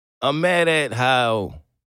I'm mad at how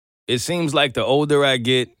it seems like the older I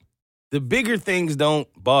get, the bigger things don't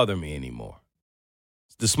bother me anymore.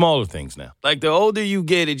 It's the smaller things now. Like the older you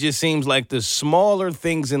get, it just seems like the smaller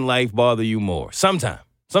things in life bother you more. Sometimes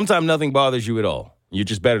nothing bothers you at all. You're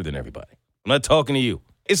just better than everybody. I'm not talking to you.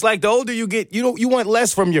 It's like the older you get, you want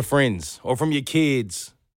less from your friends or from your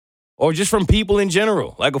kids or just from people in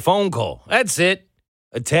general, like a phone call. That's it.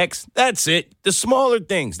 A text. That's it. The smaller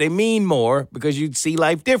things, they mean more because you see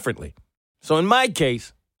life differently. So in my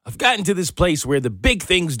case, I've gotten to this place where the big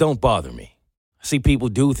things don't bother me. I see people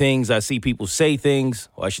do things. I see people say things,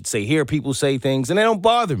 or I should say hear people say things, and they don't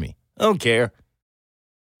bother me. I don't care.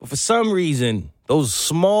 But for some reason, those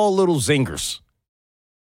small little zingers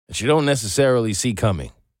that you don't necessarily see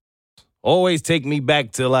coming always take me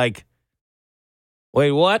back to like,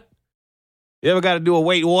 wait, what? You ever got to do a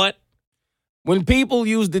wait, what? When people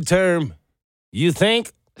use the term, you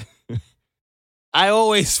think, I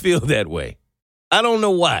always feel that way. I don't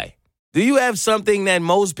know why. Do you have something that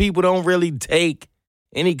most people don't really take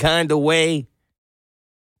any kind of way,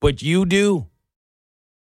 but you do?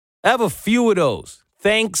 I have a few of those.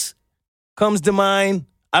 Thanks comes to mind.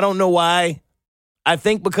 I don't know why. I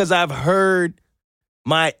think because I've heard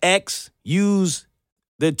my ex use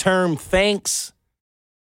the term thanks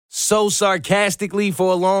so sarcastically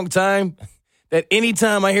for a long time that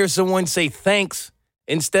anytime I hear someone say thanks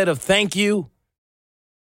instead of thank you,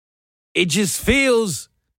 it just feels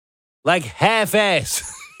like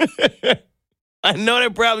half-ass. I know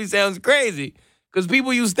that probably sounds crazy because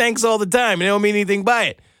people use thanks all the time and they don't mean anything by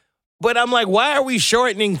it. But I'm like, why are we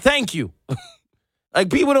shortening thank you? Like,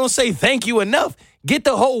 people don't say thank you enough. Get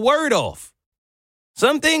the whole word off.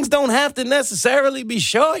 Some things don't have to necessarily be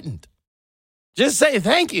shortened. Just say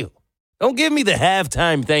thank you. Don't give me the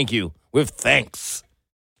halftime thank you with thanks.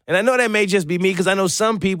 And I know that may just be me because I know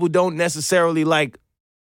some people don't necessarily like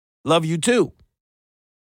love you too.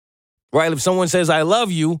 Right? If someone says I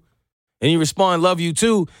love you and you respond love you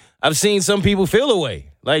too, I've seen some people feel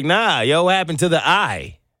away. Like, nah, yo, what happened to the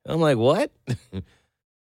I? I'm like, what?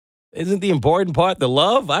 Isn't the important part the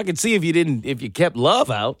love? I could see if you kept love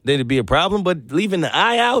out, then it'd be a problem, but leaving the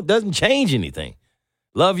I out doesn't change anything.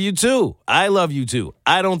 Love you too. I love you too.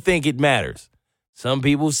 I don't think it matters. Some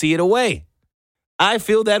people see it away. I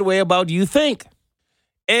feel that way about you think.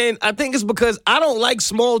 And I think it's because I don't like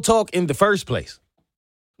small talk in the first place.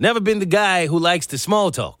 Never been the guy who likes to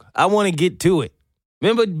small talk. I want to get to it.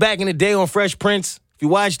 Remember back in the day on Fresh Prince? If you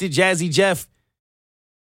watched it, Jazzy Jeff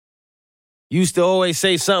used to always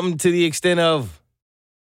say something to the extent of,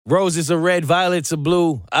 roses are red, violets are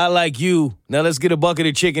blue. I like you. Now let's get a bucket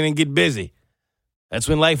of chicken and get busy. That's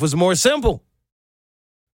when life was more simple.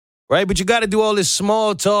 Right? But you got to do all this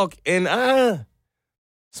small talk. And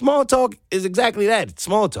small talk is exactly that. It's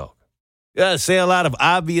small talk. You got to say a lot of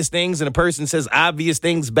obvious things and a person says obvious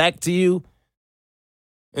things back to you.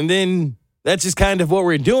 And then that's just kind of what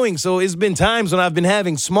we're doing. So it's been times when I've been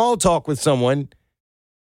having small talk with someone.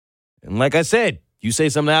 And like I said, you say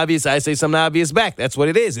something obvious, I say something obvious back. That's what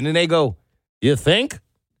it is. And then they go, you think?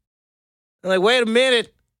 I'm like, wait a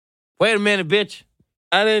minute, bitch.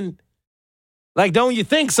 I didn't, like, don't you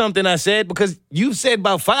think something I said? Because you've said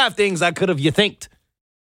about 5 things I could have you thinked.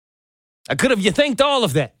 I could have you thinked all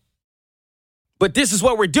of that. But this is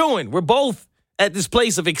what we're doing. We're both at this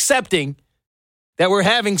place of accepting that we're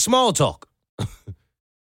having small talk.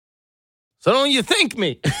 So don't you think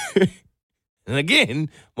me? And again,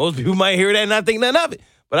 most people might hear that and not think nothing of it.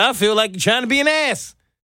 But I feel like you're trying to be an ass.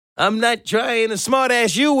 I'm not trying to smart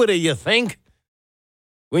ass you with it, you think?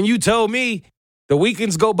 When you told me the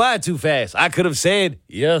weekends go by too fast, I could have said,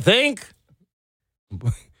 you think?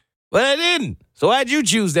 But I didn't. So why'd you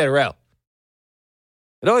choose that route?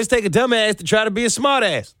 It always take a dumbass to try to be a smart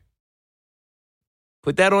ass.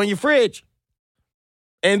 Put that on your fridge.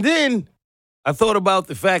 And then I thought about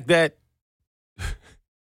the fact that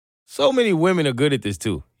so many women are good at this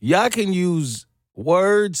too. Y'all can use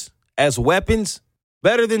words as weapons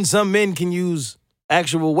better than some men can use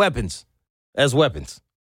actual weapons as weapons.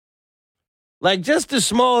 Like just a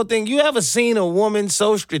small thing. You ever seen a woman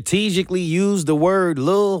so strategically use the word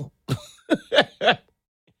lil?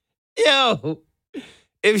 Yo,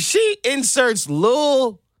 if she inserts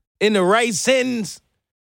lil in the right sentence,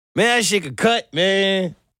 man, that shit could cut,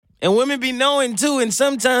 man. And women be knowing too, and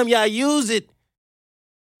sometimes y'all use it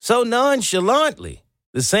so nonchalantly.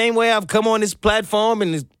 The same way I've come on this platform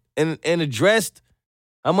and addressed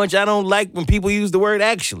how much I don't like when people use the word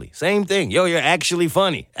actually. Same thing. Yo, you're actually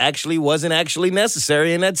funny. Actually wasn't actually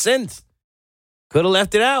necessary in that sentence. Could have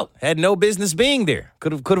left it out. Had no business being there.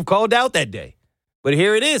 Could have called out that day. But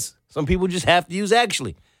here it is. Some people just have to use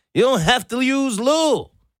actually. You don't have to use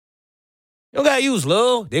lul. You don't gotta use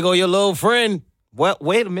little. There go your little friend. What?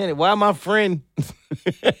 Wait a minute. Why my friend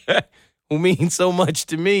who means so much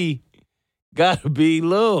to me gotta be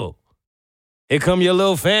little? Here come your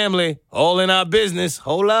little family, all in our business.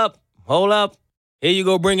 Hold up. Here you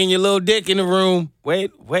go bringing your little dick in the room.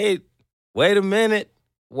 Wait a minute.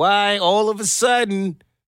 Why all of a sudden?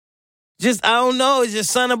 Just, I don't know. It's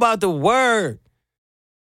just something about the word.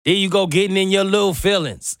 There you go getting in your little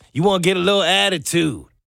feelings. You want to get a little attitude.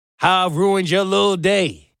 How I've ruined your little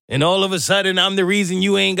day. And all of a sudden, I'm the reason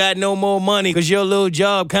you ain't got no more money because your little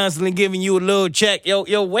job constantly giving you a little check. Yo,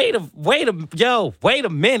 wait a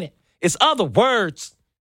minute. It's other words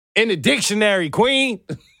in the dictionary, queen.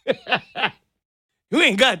 You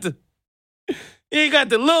ain't got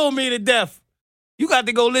to lull me to death. You got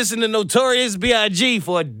to go listen to Notorious B.I.G.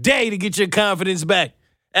 for a day to get your confidence back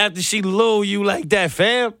after she lull you like that,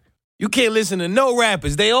 fam. You can't listen to no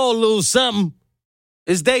rappers. They all lose something.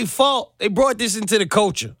 It's their fault. They brought this into the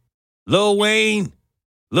culture. Lil Wayne,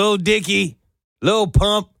 Lil Dicky, Lil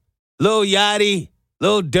Pump, Lil Yachty,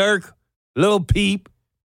 Lil Durk, Lil Peep,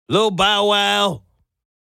 Lil Bow Wow,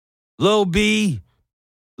 Lil B,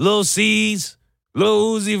 Lil C's,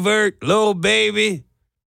 Lil Uzi Vert, Lil Baby,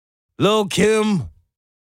 Lil Kim.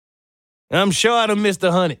 I'm sure I done missed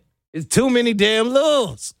 100. It's too many damn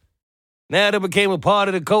Lils. Now that became a part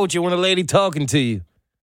of the culture when a lady talking to you.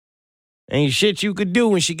 Ain't shit you could do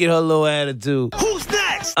when she get her little attitude. Who's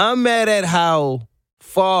next? I'm mad at how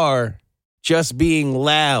far just being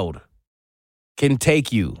loud can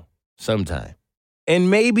take you sometime. And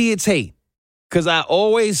maybe it's hate. Because I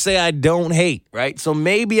always say I don't hate, right? So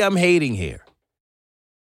maybe I'm hating here.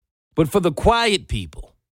 But for the quiet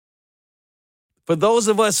people, for those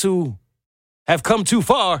of us who have come too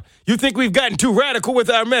far, you think we've gotten too radical with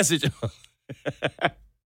our message.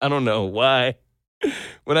 I don't know why.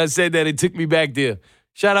 When I said that, it took me back there.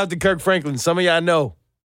 Shout out to Kirk Franklin. Some of y'all know.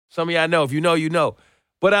 If you know, you know.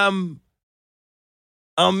 But I'm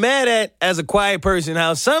mad at, as a quiet person,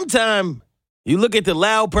 how sometimes you look at the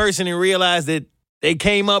loud person and realize that they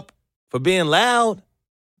came up for being loud.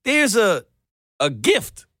 There's a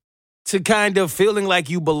gift to kind of feeling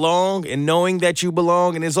like you belong and knowing that you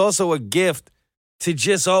belong. And there's also a gift to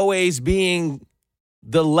just always being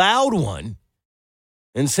the loud one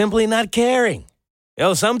and simply not caring.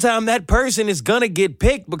 Sometimes that person is going to get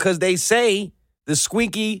picked because they say the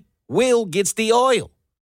squeaky wheel gets the oil,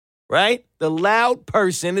 right? The loud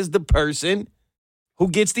person is the person who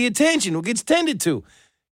gets the attention, who gets tended to.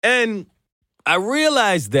 And I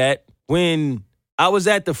realized that when I was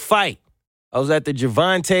at the fight. I was at the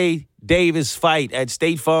Gervonta Davis fight at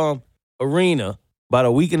State Farm Arena about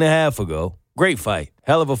a week and a half ago. Great fight.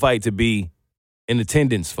 Hell of a fight to be in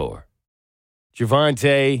attendance for.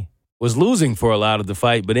 Gervonta was losing for a lot of the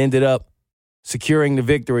fight, but ended up securing the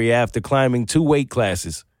victory after climbing 2 weight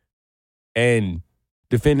classes and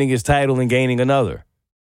defending his title and gaining another.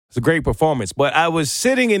 It's a great performance. But I was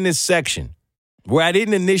sitting in this section where I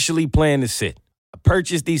didn't initially plan to sit. I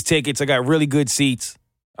purchased these tickets. I got really good seats.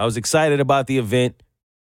 I was excited about the event.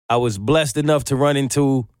 I was blessed enough to run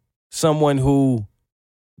into someone who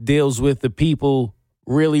deals with the people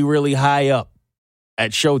really, really high up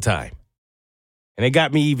at Showtime. And they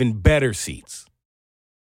got me even better seats.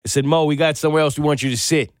 I said, Mo, we got somewhere else we want you to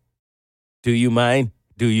sit. Do you mind?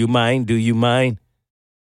 Do you mind? Do you mind?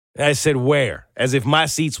 And I said, where? As if my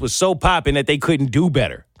seats were so popping that they couldn't do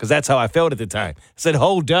better. Because that's how I felt at the time. I said,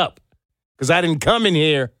 hold up. Because I didn't come in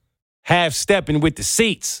here half-stepping with the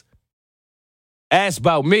seats. Asked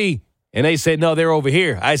about me, and they said, no, they're over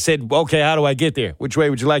here. I said, okay, how do I get there? Which way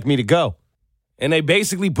would you like me to go? And they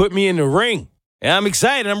basically put me in the ring. And I'm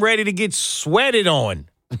excited. I'm ready to get sweated on.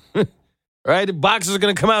 Right? The boxers are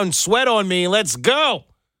going to come out and sweat on me, and let's go.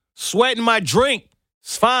 Sweating my drink.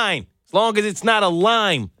 It's fine. As long as it's not a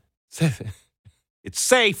lime. It's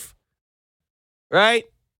safe. Right?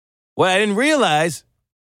 What I didn't realize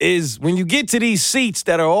is when you get to these seats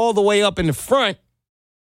that are all the way up in the front,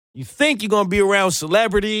 you think you're going to be around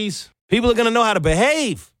celebrities. People are going to know how to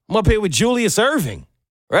behave. I'm up here with Julius Erving,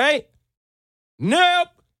 right? Nope.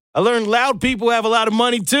 I learned loud people have a lot of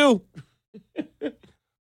money, too. And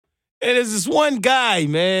there's this one guy,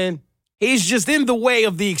 man. He's just in the way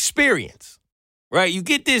of the experience, right? You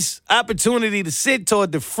get this opportunity to sit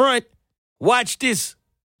toward the front, watch this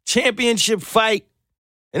championship fight,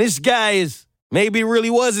 and this guy is, maybe it really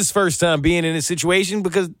was his first time being in this situation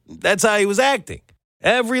because that's how he was acting.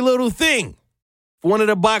 Every little thing. If one of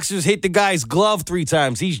the boxers hit the guy's glove 3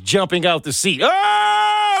 times, he's jumping out the seat.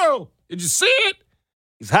 Oh! Did you see it?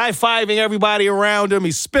 He's high-fiving everybody around him.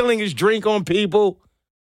 He's spilling his drink on people.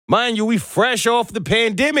 Mind you, we fresh off the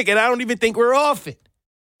pandemic, and I don't even think we're off it.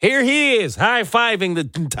 Here he is, high-fiving the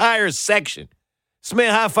entire section. This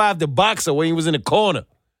man high-fived the boxer when he was in the corner.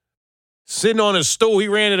 Sitting on a stool, he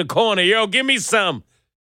ran to the corner. Yo, give me some.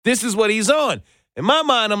 This is what he's on. In my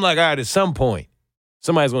mind, I'm like, all right, at some point,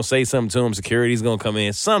 somebody's going to say something to him. Security's going to come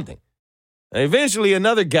in, something. And eventually,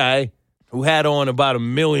 another guy who had on about $1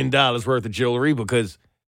 million worth of jewelry because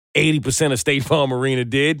 80% of State Farm Arena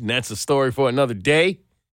did, and that's a story for another day.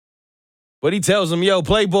 But he tells him, yo,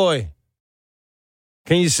 Playboy,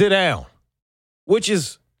 can you sit down? Which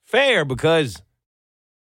is fair because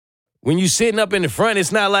when you're sitting up in the front,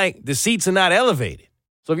 it's not like the seats are not elevated.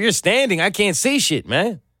 So if you're standing, I can't see shit,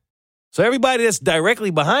 man. So everybody that's directly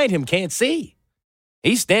behind him can't see.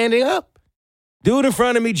 He's standing up. Dude in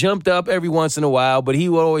front of me jumped up every once in a while, but he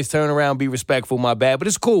would always turn around, be respectful, my bad. But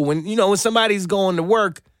it's cool. When somebody's going to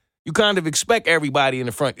work, you kind of expect everybody in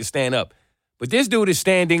the front to stand up. But this dude is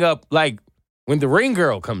standing up like when the ring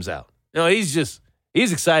girl comes out. He's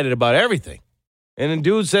excited about everything. And the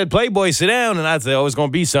dude said, Playboy, sit down. And I said, it's going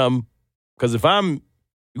to be something. Because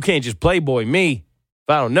you can't just Playboy me if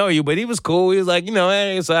I don't know you. But he was cool. He was like,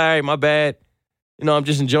 hey, it's all right, my bad. I'm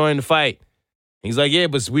just enjoying the fight. He's like, yeah,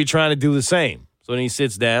 but we're trying to do the same. So then he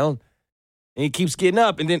sits down and he keeps getting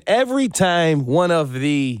up. And then every time one of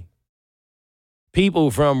the people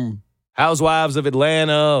from Housewives of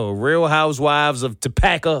Atlanta or Real Housewives of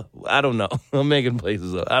Topeka, I don't know. I'm making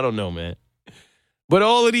places up. I don't know, man. But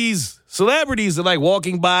all of these celebrities are like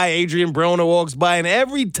walking by. Adrian Broner walks by. And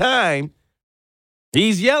every time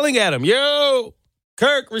he's yelling at him, yo,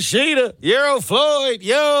 Kirk, Rashida, yo, Floyd,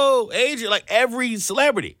 yo, Adrian, like every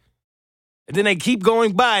celebrity. And then they keep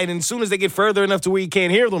going by, and as soon as they get further enough to where you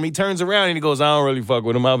can't hear them, he turns around and he goes, I don't really fuck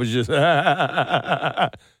with him. I was just,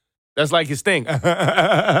 that's like his thing. I'm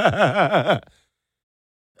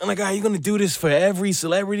like, are you going to do this for every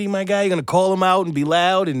celebrity, my guy? You're going to call them out and be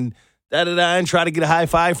loud and da-da-da and try to get a high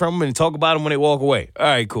five from them and talk about them when they walk away. All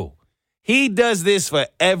right, cool. He does this for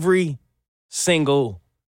every single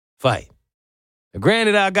fight. Now,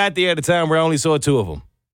 granted, I got there at a time where I only saw 2 of them.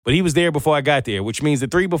 But he was there before I got there, which means the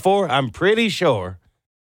 3 before, I'm pretty sure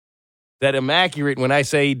that I'm accurate when I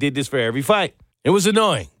say he did this for every fight. It was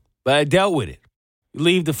annoying, but I dealt with it. You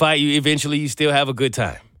leave the fight, eventually you still have a good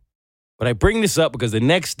time. But I bring this up because the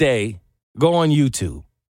next day, go on YouTube,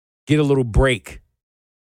 get a little break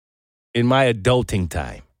in my adulting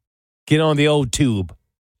time. Get on the old tube.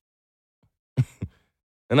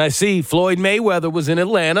 And I see Floyd Mayweather was in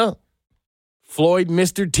Atlanta. Floyd,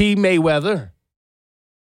 Mr. T. Mayweather.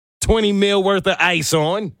 20 mil worth of ice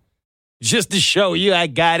on, just to show you I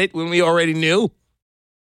got it when we already knew.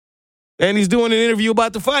 And he's doing an interview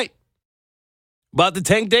about the fight, about the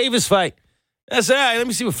Tank Davis fight. I said, all right, let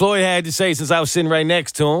me see what Floyd had to say since I was sitting right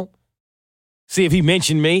next to him. See if he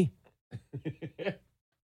mentioned me.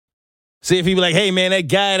 See if he be like, hey, man, that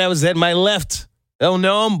guy that was at my left, I don't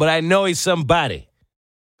know him, but I know he's somebody.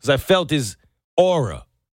 Because I felt his aura,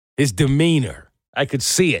 his demeanor. I could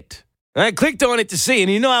see it. And I clicked on it to see,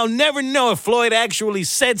 and I'll never know if Floyd actually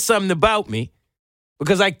said something about me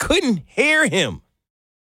because I couldn't hear him.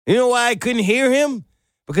 You know why I couldn't hear him?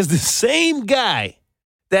 Because the same guy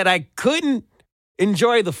that I couldn't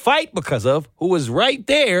enjoy the fight because of, who was right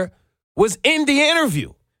there, was in the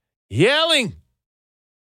interview, yelling.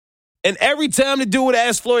 And every time the dude would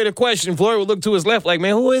ask Floyd a question, Floyd would look to his left like,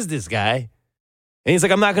 man, who is this guy? And he's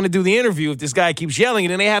like, I'm not going to do the interview if this guy keeps yelling,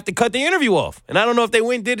 and then they have to cut the interview off. And I don't know if they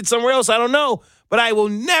went and did it somewhere else. I don't know. But I will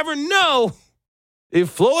never know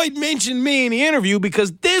if Floyd mentioned me in the interview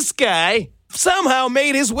because this guy somehow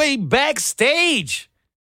made his way backstage.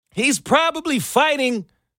 He's probably fighting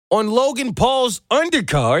on Logan Paul's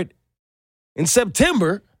undercard in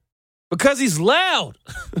September because he's loud.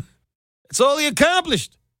 That's all he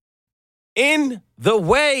accomplished. In the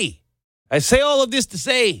way. I say all of this to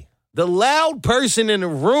say, the loud person in the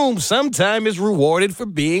room sometimes is rewarded for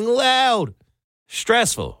being loud.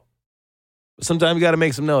 Stressful. But sometimes you got to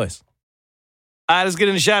make some noise. All right, let's get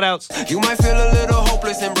into shout-outs. You might feel a little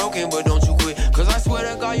hopeless and broken, but don't you quit. Because I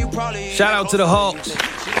swear to God, you probably... Shout out to the Hawks.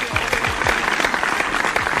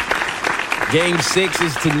 Game 6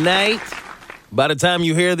 is tonight. By the time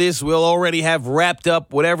you hear this, we'll already have wrapped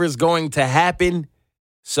up whatever's going to happen.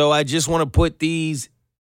 So I just want to put these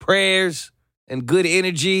prayers and good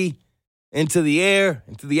energy into the air,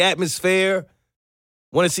 into the atmosphere.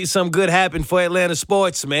 Want to see some good happen for Atlanta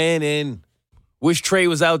sports, man. And wish Trey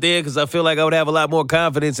was out there because I feel like I would have a lot more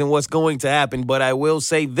confidence in what's going to happen. But I will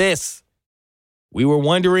say this. We were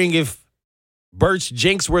wondering if Bert's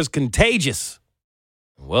jinx was contagious.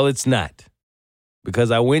 Well, it's not.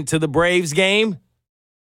 Because I went to the Braves game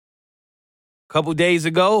a couple days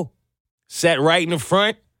ago, sat right in the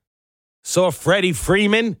front, saw Freddie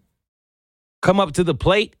Freeman come up to the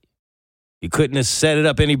plate. You couldn't have set it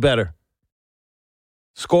up any better.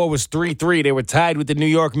 Score was 3-3. They were tied with the New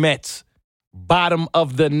York Mets. Bottom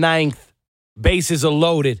of the ninth. Bases are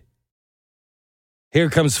loaded. Here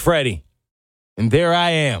comes Freddie. And there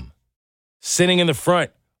I am, sitting in the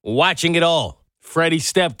front, watching it all. Freddie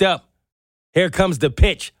stepped up. Here comes the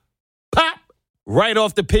pitch. Pop! Right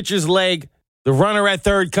off the pitcher's leg. The runner at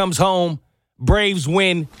third comes home. Braves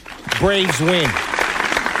win. Braves win.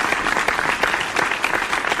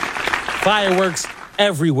 Fireworks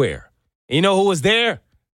everywhere. You know who was there?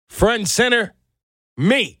 Front and center?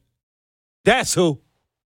 Me. That's who.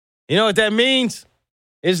 You know what that means?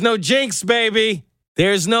 There's no jinx, baby.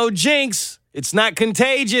 There's no jinx. It's not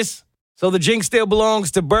contagious. So the jinx still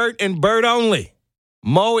belongs to Bert and Bert only.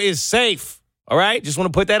 Mo is safe. All right? Just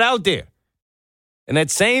want to put that out there. And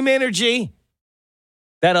that same energy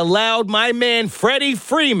that allowed my man Freddie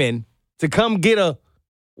Freeman to come get a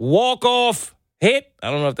walk-off hit.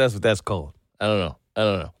 I don't know if that's what that's called. I don't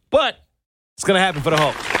know. But it's going to happen for the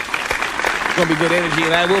Hawks. It's going to be good energy,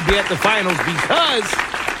 and I will be at the finals because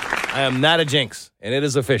I am not a jinx, and it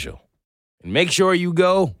is official. And make sure you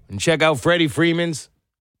go and check out Freddie Freeman's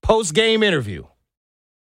post-game interview,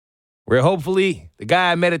 where hopefully the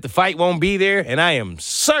guy I met at the fight won't be there, and I am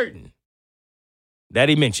certain that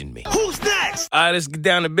he mentioned me. Who's next? All right, let's get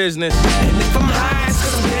down to business. And if I'm high, it's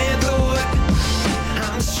 'cause I'm paying through it.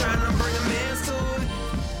 I'm just trying to bring a man to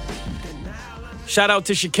it. Shout out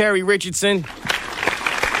to Sha'Carri Richardson.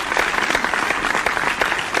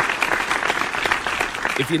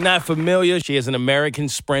 If you're not familiar, she is an American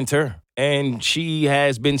sprinter, and she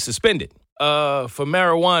has been suspended for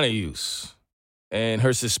marijuana use. And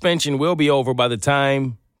her suspension will be over by the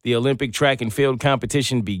time the Olympic track and field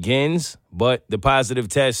competition begins, but the positive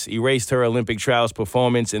test erased her Olympic trials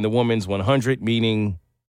performance in the women's 100, meaning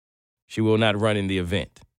she will not run in the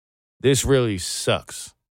event. This really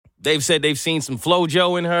sucks. They've said they've seen some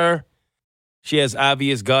FloJo in her. She has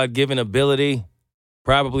obvious God-given ability.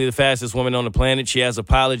 Probably the fastest woman on the planet. She has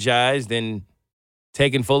apologized and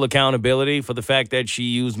taken full accountability for the fact that she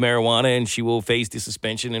used marijuana, and she will face the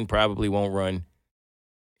suspension and probably won't run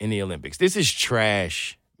in the Olympics. This is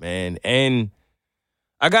trash, man. And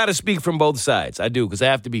I got to speak from both sides. I do, because I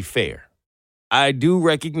have to be fair. I do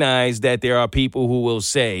recognize that there are people who will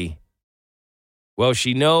say, well,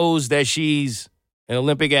 she knows that she's an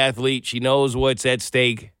Olympic athlete. She knows what's at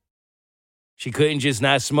stake. She couldn't just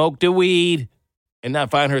not smoke the weed and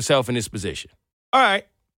not find herself in this position. All right.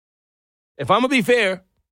 If I'm going to be fair,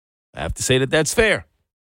 I have to say that that's fair.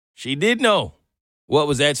 She did know what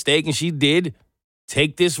was at stake, and she did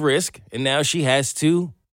take this risk, and now she has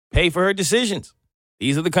to pay for her decisions.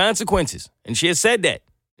 These are the consequences, and she has said that,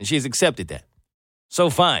 and she has accepted that. So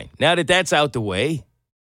fine. Now that that's out the way,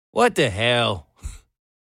 what the hell?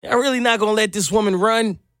 I'm really not going to let this woman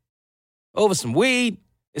run over some weed?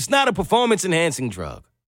 It's not a performance-enhancing drug.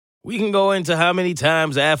 We can go into how many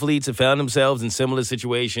times athletes have found themselves in similar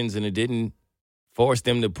situations and it didn't force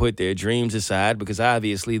them to put their dreams aside, because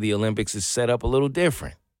obviously the Olympics is set up a little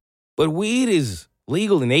different. But weed is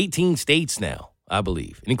legal in 18 states now, I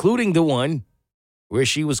believe, including the one where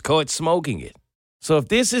she was caught smoking it. So if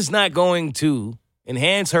this is not going to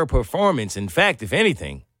enhance her performance, in fact, if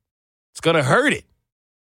anything, it's going to hurt it.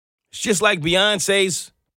 It's just like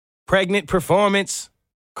Beyonce's pregnant performance,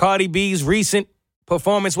 Cardi B's recent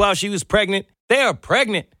performance while she was pregnant. They are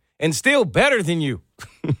pregnant and still better than you.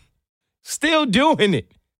 Still doing it.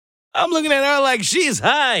 I'm looking at her like she's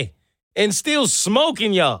high and still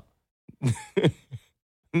smoking, y'all.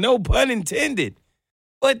 No pun intended.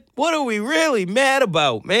 But what are we really mad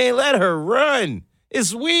about, man? Let her run.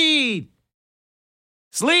 It's weed.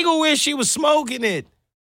 It's legal where she was smoking it.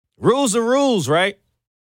 Rules are rules, right?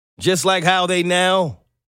 Just like how they now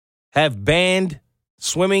have banned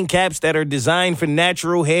swimming caps that are designed for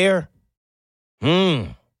natural hair.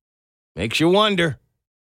 Makes you wonder.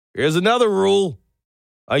 Here's another rule.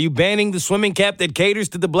 Are you banning the swimming cap that caters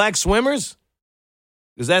to the black swimmers?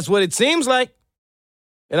 Because that's what it seems like.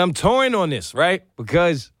 And I'm torn on this, right?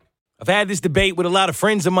 Because I've had this debate with a lot of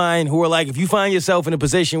friends of mine who are like, if you find yourself in a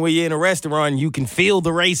position where you're in a restaurant, you can feel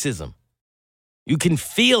the racism. You can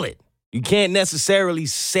feel it. You can't necessarily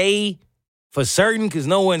say for certain because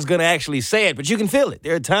no one's going to actually say it, but you can feel it.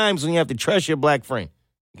 There are times when you have to trust your black friend.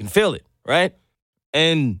 You can feel it, right?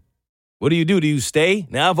 And what do? Do you stay?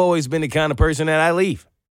 Now, I've always been the kind of person that I leave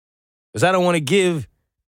because I don't want to give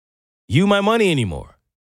you my money anymore.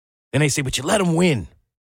 And they say, but you let them win.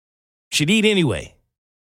 Should eat anyway.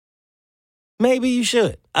 Maybe you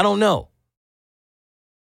should. I don't know.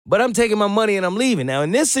 But I'm taking my money and I'm leaving. Now,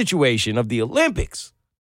 in this situation of the Olympics,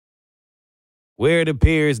 where it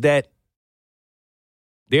appears that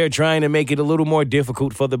they're trying to make it a little more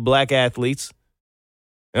difficult for the black athletes.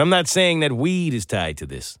 And I'm not saying that weed is tied to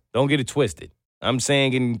this. Don't get it twisted. I'm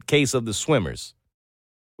saying in case of the swimmers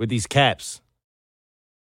with these caps.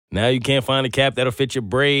 Now you can't find a cap that'll fit your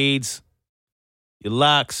braids, your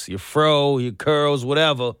locks, your fro, your curls,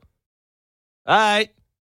 whatever. All right.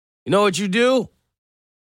 You know what you do?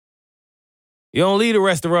 You don't leave the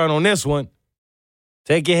restaurant on this one.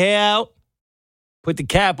 Take your hair out, put the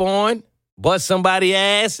cap on, bust somebody's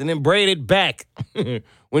ass, and then braid it back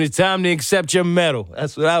when it's time to accept your medal.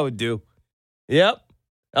 That's what I would do. Yep.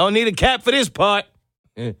 I don't need a cap for this part.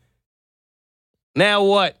 Now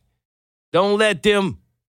what? Don't let them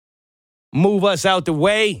move us out the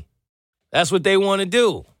way. That's what they want to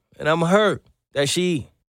do. And I'm hurt that she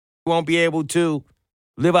won't be able to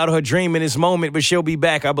live out her dream in this moment, but she'll be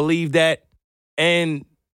back. I believe that. And,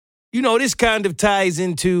 you know, this kind of ties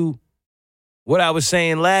into what I was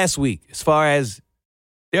saying last week, as far as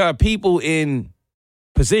there are people in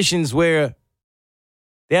positions where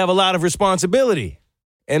they have a lot of responsibility.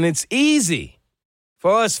 And it's easy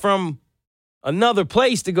for us from another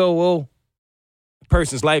place to go, well, a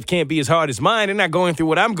person's life can't be as hard as mine. They're not going through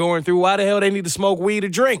what I'm going through. Why the hell they need to smoke weed or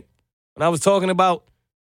drink? When I was talking about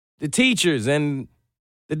the teachers and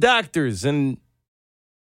the doctors and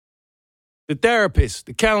the therapists,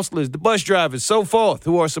 the counselors, the bus drivers, so forth,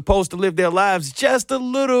 who are supposed to live their lives just a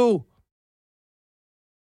little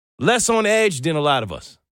less on edge than a lot of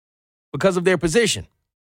us because of their position.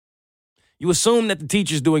 You assume that the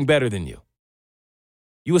teacher's doing better than you.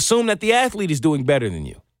 You assume that the athlete is doing better than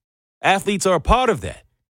you. Athletes are a part of that.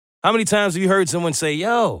 How many times have you heard someone say,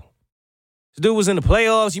 yo, this dude was in the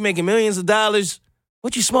playoffs, you making millions of dollars,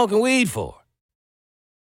 what you smoking weed for?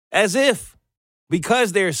 As if,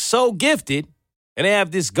 because they're so gifted and they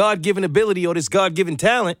have this God-given ability or this God-given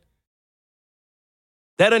talent,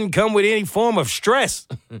 that doesn't come with any form of stress.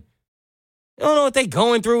 You don't know what they're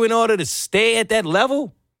going through in order to stay at that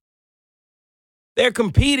level? They're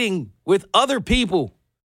competing with other people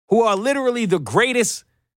who are literally the greatest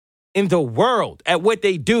in the world at what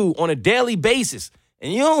they do on a daily basis.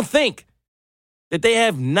 And you don't think that they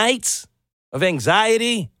have nights of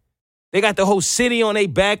anxiety? They got the whole city on their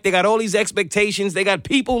back. They got all these expectations. They got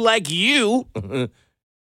people like you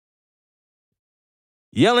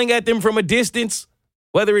yelling at them from a distance,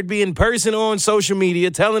 whether it be in person or on social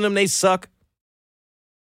media, telling them they suck,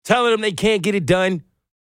 telling them they can't get it done.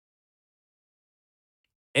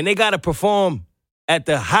 And they got to perform at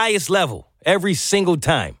the highest level every single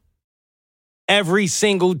time. Every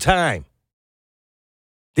single time.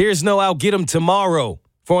 There's no I'll get them tomorrow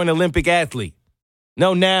for an Olympic athlete.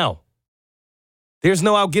 No, now. There's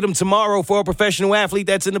no I'll get them tomorrow for a professional athlete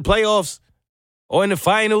that's in the playoffs or in the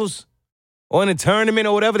finals or in a tournament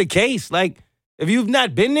or whatever the case. Like, if you've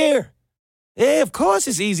not been there, yeah, of course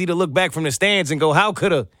it's easy to look back from the stands and go, how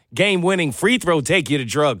could a game-winning free throw take you to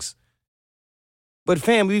drugs? But,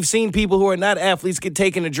 fam, we've seen people who are not athletes get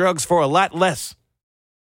taken to drugs for a lot less.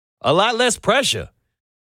 A lot less pressure.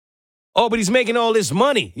 Oh, but he's making all this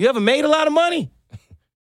money. You ever made a lot of money?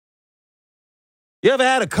 You ever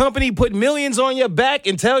had a company put millions on your back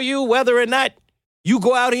and tell you whether or not you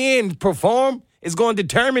go out here and perform is going to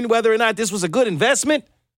determine whether or not this was a good investment?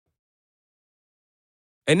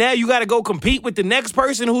 And now you got to go compete with the next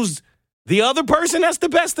person who's the other person that's the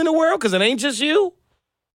best in the world because it ain't just you?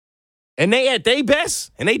 And they at their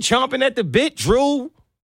best, and they chomping at the bit, drool,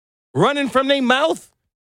 running from their mouth.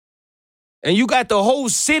 And you got the whole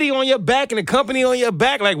city on your back and the company on your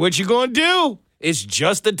back. Like, what you gonna do? It's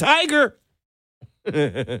just a tiger.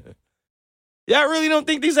 Y'all really don't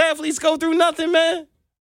think these athletes go through nothing, man?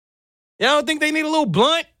 Y'all don't think they need a little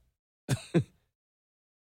blunt?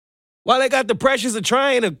 While they got the pressures of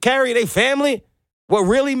trying to carry their family, what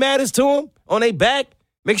really matters to them on their back,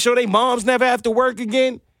 make sure their moms never have to work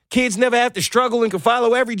again. Kids never have to struggle and can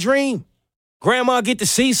follow every dream. Grandma get to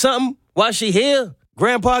see something while she here.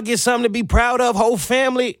 Grandpa gets something to be proud of. Whole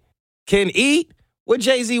family can eat. What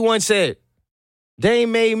Jay-Z once said,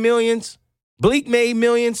 Dame made millions. Bleak made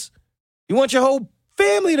millions. You want your whole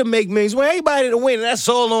family to make millions. You want everybody to win. That's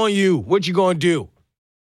all on you. What you gonna do?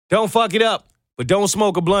 Don't fuck it up, but don't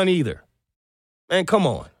smoke a blunt either. Man, come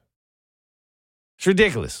on. It's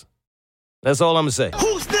ridiculous. That's all I'm gonna say.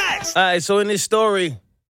 Who's next? All right, so in this story,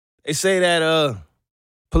 they say that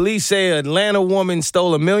police say an Atlanta woman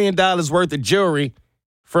stole $1 million worth of jewelry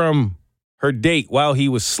from her date while he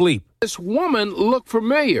was asleep. This woman looked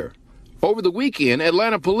familiar. Over the weekend,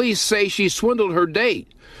 Atlanta police say she swindled her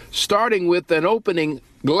date, starting with an opening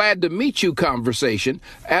glad to meet you conversation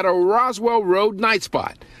at a Roswell Road night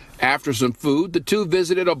spot. After some food, the two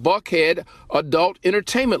visited a Buckhead adult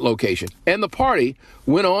entertainment location, and the party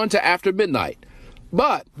went on to after midnight.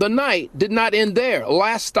 But the night did not end there.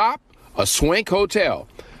 Last stop, a swank hotel.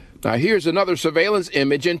 Now here's another surveillance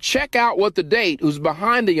image, and check out what the date who's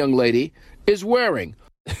behind the young lady is wearing.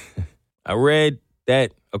 I read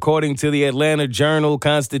that according to the Atlanta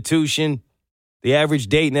Journal-Constitution, the average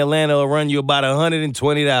date in Atlanta will run you about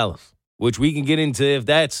 $120, which we can get into if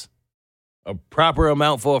that's a proper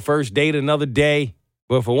amount for a first date another day.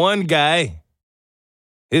 But for one guy,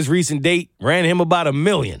 his recent date ran him about $1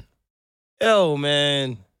 million. Yo,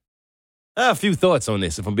 man, I have a few thoughts on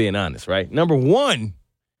this, if I'm being honest, right? Number one,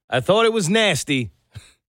 I thought it was nasty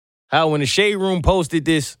how when the Shade Room posted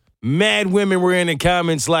this, mad women were in the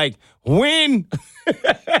comments like, when?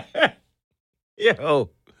 Yo,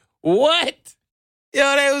 what?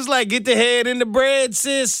 Yo, they was like, get the head in the bread,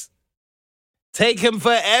 sis. Take him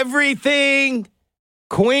for everything,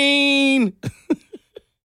 queen.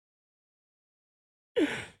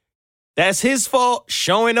 That's his fault,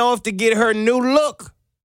 showing off to get her new look.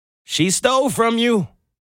 She stole from you.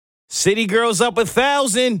 City girls up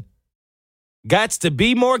 1,000. Gots to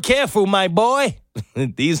be more careful, my boy.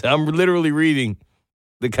 I'm literally reading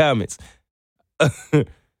the comments.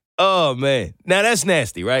 Oh, man. Now, that's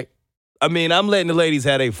nasty, right? I mean, I'm letting the ladies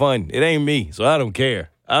have their fun. It ain't me, so I don't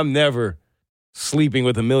care. I'm never sleeping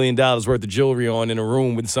with $1 million worth of jewelry on in a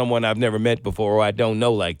room with someone I've never met before or I don't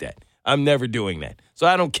know like that. I'm never doing that. So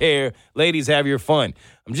I don't care. Ladies, have your fun.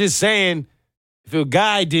 I'm just saying, if a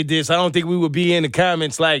guy did this, I don't think we would be in the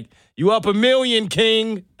comments like, you up $1 million,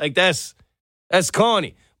 king. Like, that's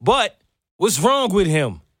corny. But what's wrong with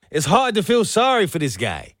him? It's hard to feel sorry for this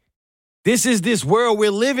guy. This is this world we're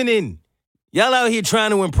living in. Y'all out here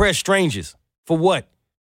trying to impress strangers. For what?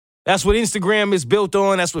 That's what Instagram is built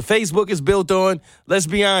on. That's what Facebook is built on. Let's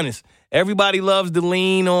be honest. Everybody loves to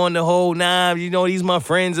lean on the whole, these my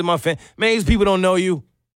friends and my family. Man, these people don't know you.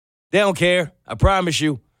 They don't care. I promise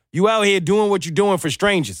you. You out here doing what you're doing for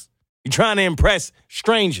strangers. You're trying to impress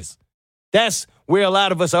strangers. That's where a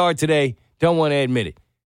lot of us are today. Don't want to admit it.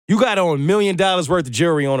 You got on $1 million worth of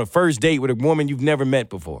jewelry on a first date with a woman you've never met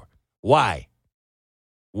before. Why?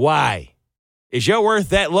 Why? Is your worth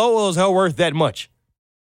that low or is her worth that much?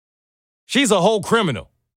 She's a whole criminal.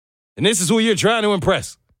 And this is who you're trying to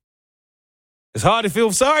impress. It's hard to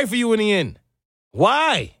feel sorry for you in the end.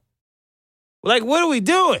 Why? Like, what are we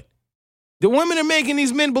doing? The women are making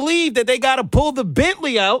these men believe that they got to pull the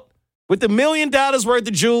Bentley out with $1 million worth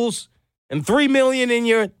of jewels and $3 million in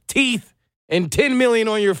your teeth and $10 million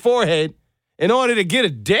on your forehead in order to get a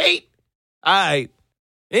date? All right.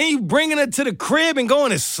 And you bringing her to the crib and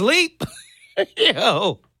going to sleep?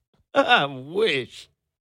 Yo, I wish.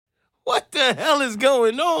 What the hell is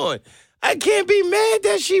going on? I can't be mad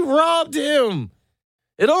that she robbed him.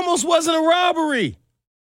 It almost wasn't a robbery.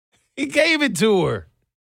 He gave it to her.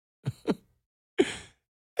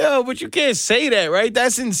 Yo, but you can't say that, right?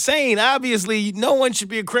 That's insane. Obviously, no one should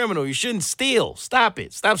be a criminal. You shouldn't steal. Stop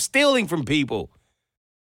it. Stop stealing from people.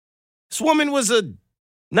 This woman was a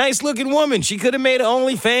nice-looking woman. She could have made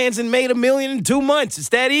OnlyFans and made $1 million in 2 months. It's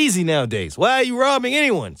that easy nowadays. Why are you robbing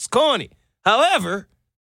anyone? It's corny. However,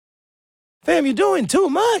 fam, you're doing too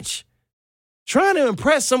much. Trying to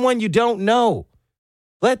impress someone you don't know.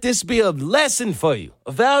 Let this be a lesson for you,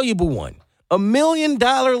 a valuable one, $1 million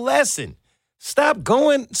lesson. Stop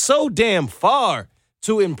going so damn far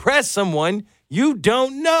to impress someone you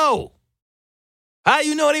don't know. How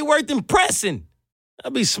you know they worth impressing?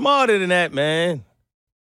 I'll be smarter than that, man.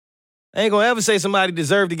 I ain't gonna ever say somebody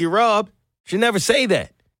deserved to get robbed. Should never say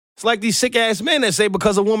that. It's like these sick-ass men that say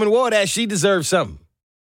because a woman wore that, she deserves something.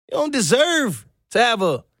 You don't deserve to have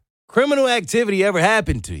a criminal activity ever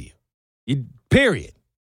happen to you. Period.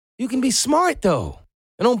 You can be smart, though.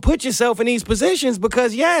 And don't put yourself in these positions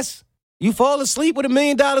because, yes, you fall asleep with $1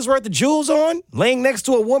 million worth of jewels on, laying next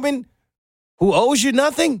to a woman who owes you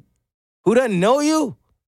nothing, who doesn't know you,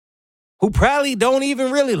 who probably don't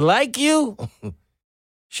even really like you.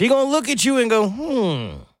 She gonna look at you and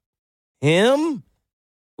go, him,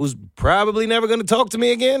 who's probably never gonna talk to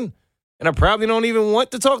me again, and I probably don't even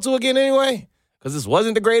want to talk to again anyway, because this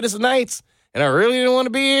wasn't the greatest of nights, and I really didn't want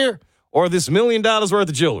to be here, or this $1 million worth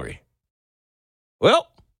of jewelry. Well,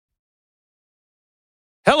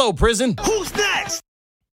 hello, prison. Who's next?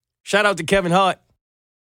 Shout out to Kevin Hart.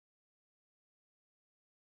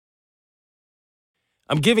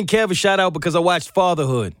 I'm giving Kev a shout out because I watched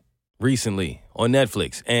Fatherhood recently on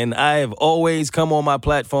Netflix, and I have always come on my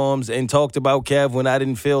platforms and talked about Kev when I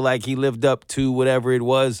didn't feel like he lived up to whatever it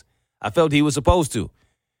was I felt he was supposed to.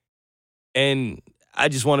 And I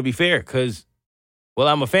just want to be fair because Well,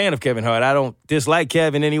 I'm a fan of Kevin Hart. I don't dislike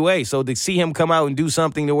Kevin anyway. So to see him come out and do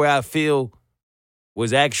something to where I feel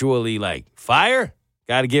was actually like fire,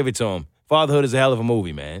 got to give it to him. Fatherhood is a hell of a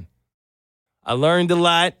movie, man. I learned a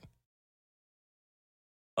lot.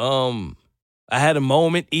 I had a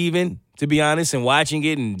moment even, to be honest, in watching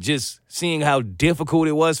it and just seeing how difficult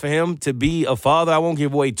it was for him to be a father. I won't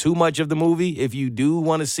give away too much of the movie. If you do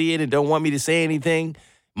want to see it and don't want me to say anything,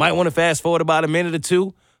 might want to fast forward about a minute or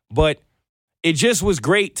two. But it just was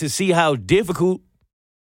great to see how difficult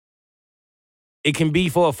it can be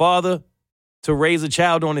for a father to raise a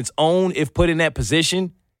child on its own if put in that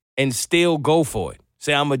position and still go for it.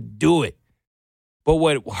 Say, I'm going to do it. But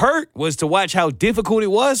what hurt was to watch how difficult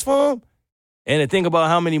it was for him and to think about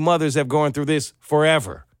how many mothers have gone through this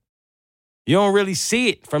forever. You don't really see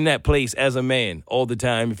it from that place as a man all the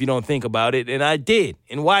time if you don't think about it. And I did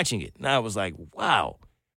in watching it. And I was like, wow,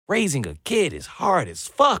 raising a kid is hard as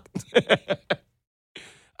fuck.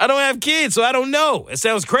 I don't have kids, so I don't know. It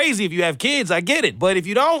sounds crazy if you have kids. I get it. But if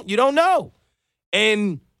you don't, you don't know.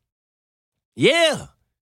 And yeah,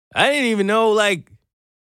 I didn't even know, like,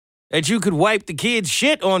 that you could wipe the kids'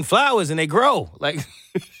 shit on flowers and they grow. Like,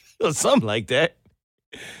 or something like that.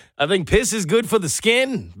 I think piss is good for the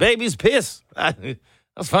skin. Baby's piss. I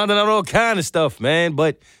was finding out all kind of stuff, man.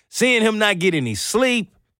 But seeing him not get any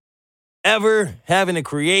sleep, ever having to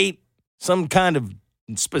create some kind of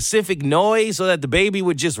specific noise so that the baby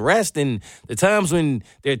would just rest, and the times when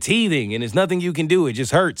they're teething and there's nothing you can do, it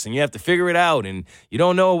just hurts and you have to figure it out and you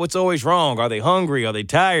don't know what's always wrong. Are they hungry? Are they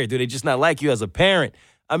tired? Do they just not like you as a parent?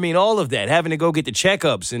 I mean, all of that, having to go get the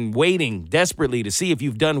checkups and waiting desperately to see if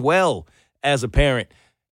you've done well as a parent.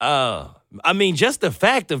 I mean, just the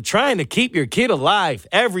fact of trying to keep your kid alive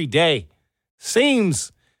every day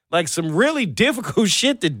seems like some really difficult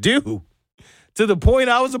shit to do, to the point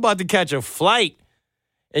I was about to catch a flight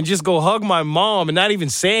and just go hug my mom and not even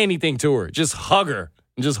say anything to her. Just hug her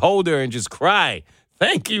and just hold her and just cry.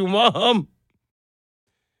 Thank you, Mom.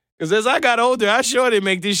 Because as I got older, I sure didn't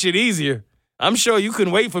make this shit easier. I'm sure you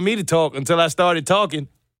couldn't wait for me to talk until I started talking.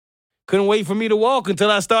 Couldn't wait for me to walk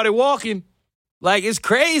until I started walking. Like, it's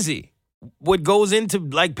crazy what goes into,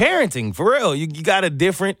 like, parenting, for real. You got a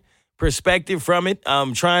different perspective from it.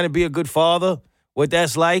 I'm trying to be a good father, what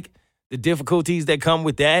that's like, the difficulties that come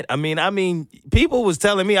with that. I mean, people was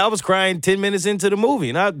telling me I was crying 10 minutes into the movie,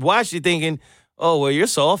 and I watched it thinking, oh, well, you're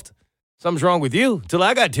soft. Something's wrong with you. Till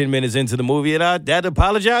I got 10 minutes into the movie, and I had to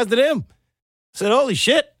apologize to them. I said, holy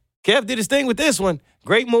shit. Kev did his thing with this one.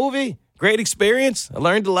 Great movie, great experience. I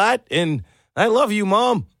learned a lot, and I love you,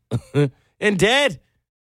 Mom. And Dad.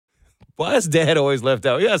 Why is Dad always left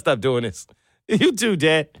out? You gotta stop doing this. You too,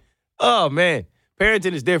 Dad. Oh, man.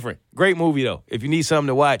 Parenting is different. Great movie, though. If you need something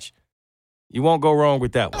to watch, you won't go wrong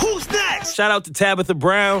with that one. Who's next? Shout out to Tabitha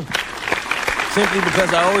Brown. Simply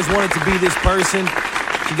because I always wanted to be this person.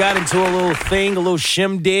 She got into a little thing, a little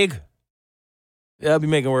shindig. Yeah, I'll be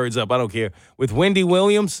making words up. I don't care. With Wendy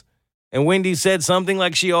Williams. And Wendy said something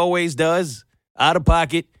like she always does, out of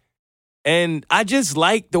pocket. And I just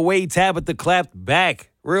like the way Tabitha clapped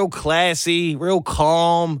back. Real classy, real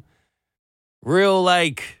calm, real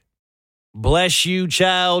like, bless you,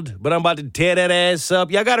 child, but I'm about to tear that ass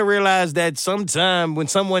up. Y'all got to realize that sometime when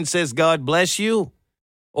someone says, God bless you,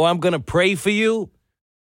 or I'm going to pray for you,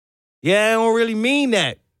 yeah, I don't really mean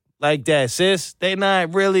that like that, sis. They're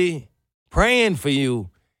not really praying for you.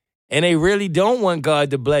 And they really don't want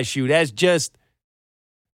God to bless you. That's just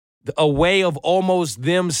a way of almost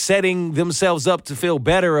them setting themselves up to feel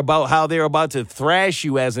better about how they're about to thrash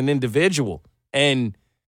you as an individual. And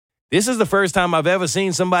this is the first time I've ever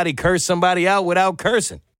seen somebody curse somebody out without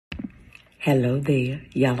cursing. Hello there.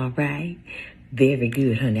 Y'all all right? Very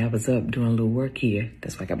good, honey. I was up doing a little work here.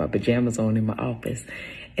 That's why I got my pajamas on in my office.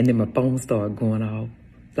 And then my phone started going off,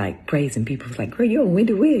 like praising people. It was like, girl, you're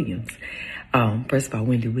Wendy Williams. First of all,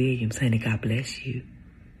 Wendy Williams, honey, God bless you.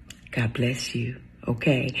 God bless you.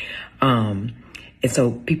 Okay. And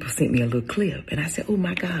so people sent me a little clip and I said, oh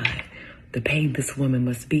my God, the pain this woman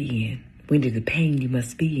must be in. Wendy, the pain you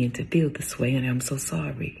must be in to feel this way. And I'm so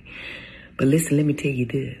sorry. But listen, let me tell you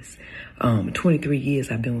this. 23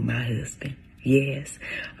 years I've been with my husband. Yes.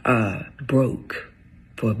 Broke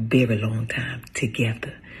for a very long time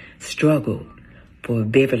together. Struggled for a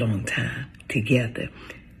very long time together.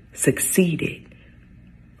 Succeeded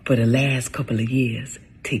for the last couple of years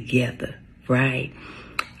together, right?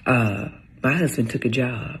 My husband took a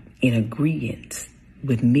job in agreement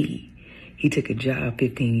with me. He took a job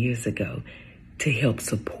 15 years ago to help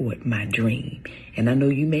support my dream. And I know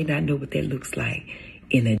you may not know what that looks like.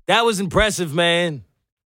 That was impressive, man.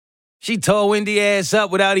 She tore Wendy ass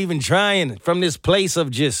up without even trying, from this place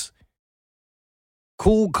of just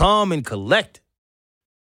cool, calm, and collected.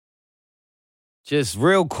 Just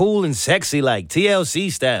real cool and sexy, like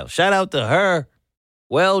TLC style. Shout out to her.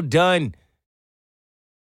 Well done.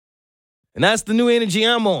 And that's the new energy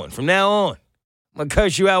I'm on from now on. I'm going to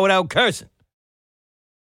curse you out without cursing.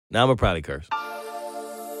 Now I'm going to probably curse.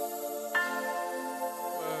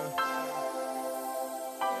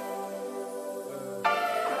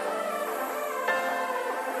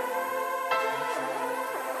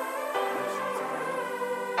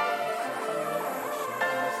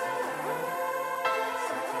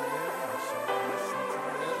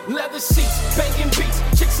 Leather seats, banging beats,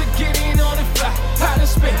 chicks are getting on the fly. How to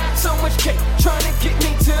spend so much cake, trying to get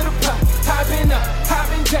me to the pot. I've been up, I've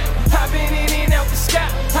been down, I've been in and out the sky.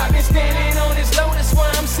 I've been standing on this low, that's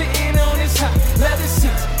why I'm sitting on this high. Leather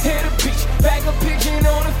seats, hit the beach, bag a pigeon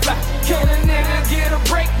on the fly. Can a nigga get a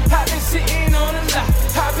break? I've been sitting on a lot.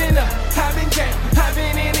 I've been up, I've been down, I've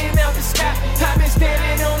been in and out the sky. I've been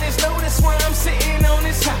standing on this low, that's why I'm sitting on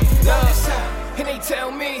this high. And they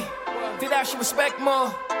tell me that I should respect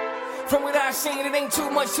more. From what I've seen, it ain't too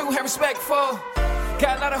much to have respect for.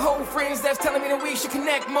 Got a lot of whole friends that's telling me that we should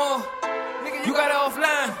connect more. You got it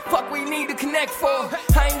offline, fuck we need to connect for.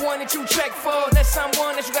 I ain't one that you check for, unless I'm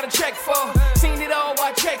one that you gotta check for. Seen it all,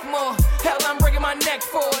 why check more? Hell, I'm breaking my neck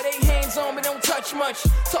for. They hands on me, don't touch much.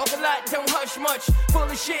 Talk a lot, don't hush much. Full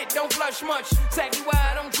of shit, don't flush much. Exactly why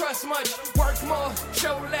I don't trust much. Work more,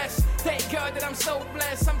 show less. Thank God that I'm so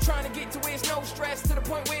blessed. I'm trying to get to where it's no stress, to the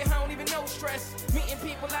point where I don't even know stress. Meeting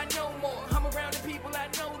people I know more, I'm around the people I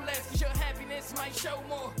know less. Cause your happiness might show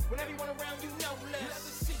more when everyone around